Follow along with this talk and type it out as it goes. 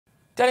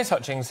Dennis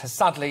Hutchings has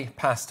sadly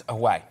passed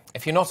away.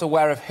 If you're not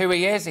aware of who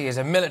he is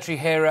a military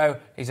hero.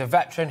 He's a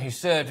veteran who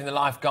served in the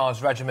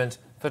Lifeguards Regiment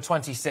for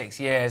 26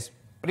 years,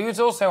 but he was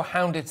also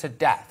hounded to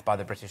death by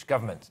the British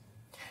government.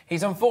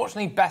 He's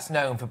unfortunately best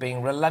known for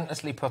being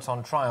relentlessly put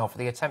on trial for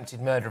the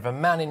attempted murder of a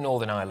man in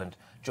Northern Ireland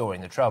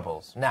during the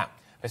Troubles. Now,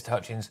 Mr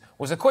Hutchings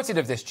was acquitted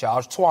of this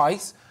charge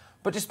twice,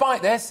 but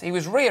despite this, he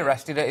was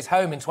re-arrested at his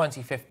home in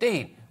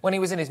 2015 when he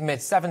was in his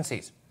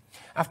mid-70s.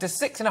 After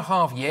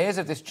 6.5 years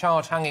of this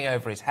charge hanging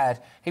over his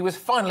head, he was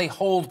finally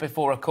hauled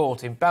before a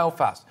court in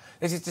Belfast.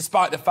 This is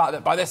despite the fact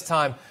that by this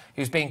time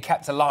he was being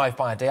kept alive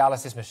by a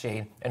dialysis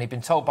machine and he'd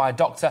been told by a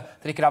doctor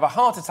that he could have a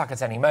heart attack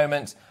at any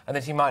moment and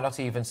that he might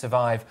not even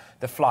survive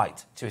the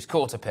flight to his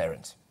court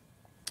appearance.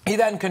 He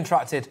then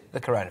contracted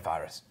the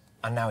coronavirus,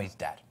 and now he's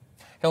dead.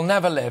 He'll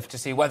never live to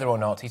see whether or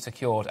not he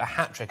secured a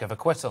hat-trick of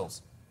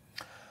acquittals.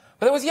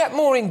 But there was yet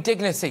more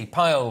indignity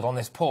piled on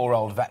this poor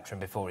old veteran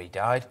before he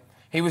died.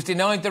 He was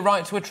denied the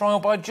right to a trial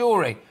by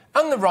jury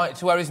and the right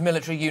to wear his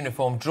military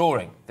uniform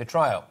during the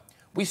trial.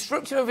 We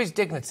stripped him of his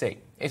dignity,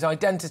 his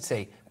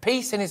identity,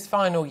 peace in his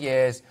final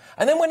years,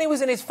 and then when he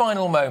was in his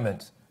final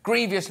moments,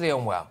 grievously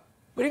unwell,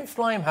 we didn't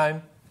fly him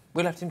home.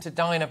 We left him to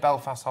die in a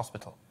Belfast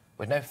hospital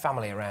with no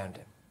family around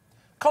him.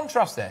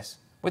 Contrast this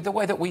with the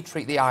way that we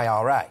treat the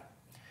IRA.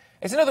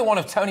 It's another one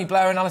of Tony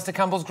Blair and Alistair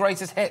Campbell's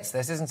greatest hits,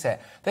 this, isn't it?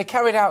 They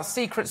carried out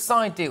secret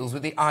side deals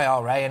with the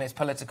IRA and its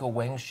political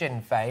wing,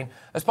 Sinn Féin,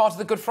 as part of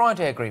the Good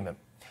Friday Agreement.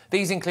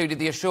 These included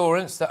the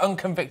assurance that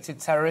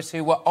unconvicted terrorists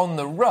who were on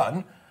the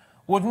run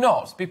would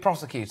not be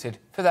prosecuted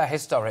for their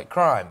historic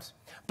crimes.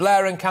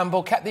 Blair and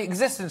Campbell kept the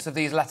existence of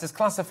these letters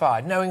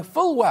classified, knowing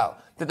full well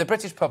that the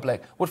British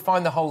public would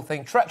find the whole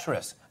thing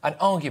treacherous and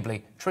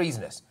arguably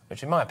treasonous,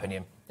 which, in my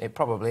opinion, it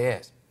probably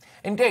is.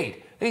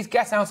 Indeed, these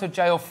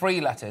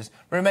get-out-of-jail-free letters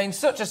remained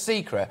such a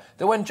secret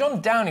that when John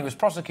Downey was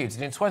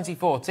prosecuted in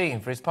 2014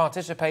 for his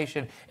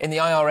participation in the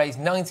IRA's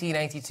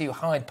 1982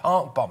 Hyde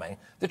Park bombing,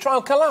 the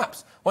trial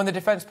collapsed when the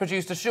defence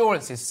produced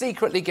assurances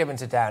secretly given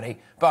to Downey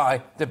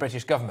by the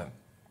British government.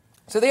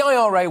 So the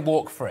IRA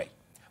walk free,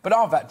 but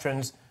our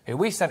veterans, who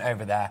we sent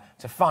over there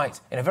to fight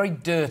in a very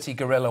dirty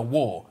guerrilla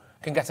war,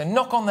 can get a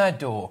knock on their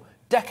door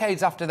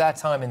decades after their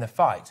time in the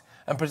fight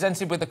and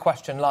presented with a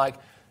question like,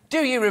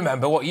 "Do you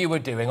remember what you were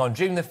doing on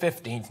June the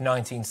 15th,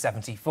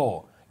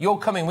 1974? You're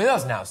coming with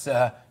us now,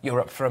 sir.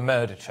 You're up for a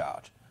murder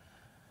charge."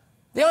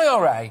 The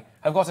IRA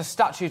have got a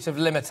statute of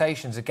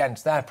limitations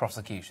against their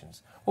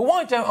prosecutions. Well,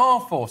 why don't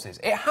our forces?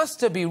 It has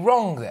to be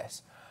wrong,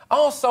 this.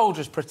 Our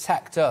soldiers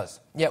protect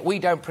us, yet we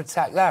don't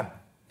protect them.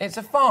 It's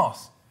a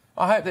farce.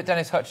 I hope that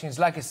Dennis Hutchings'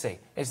 legacy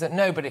is that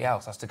nobody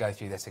else has to go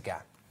through this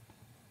again.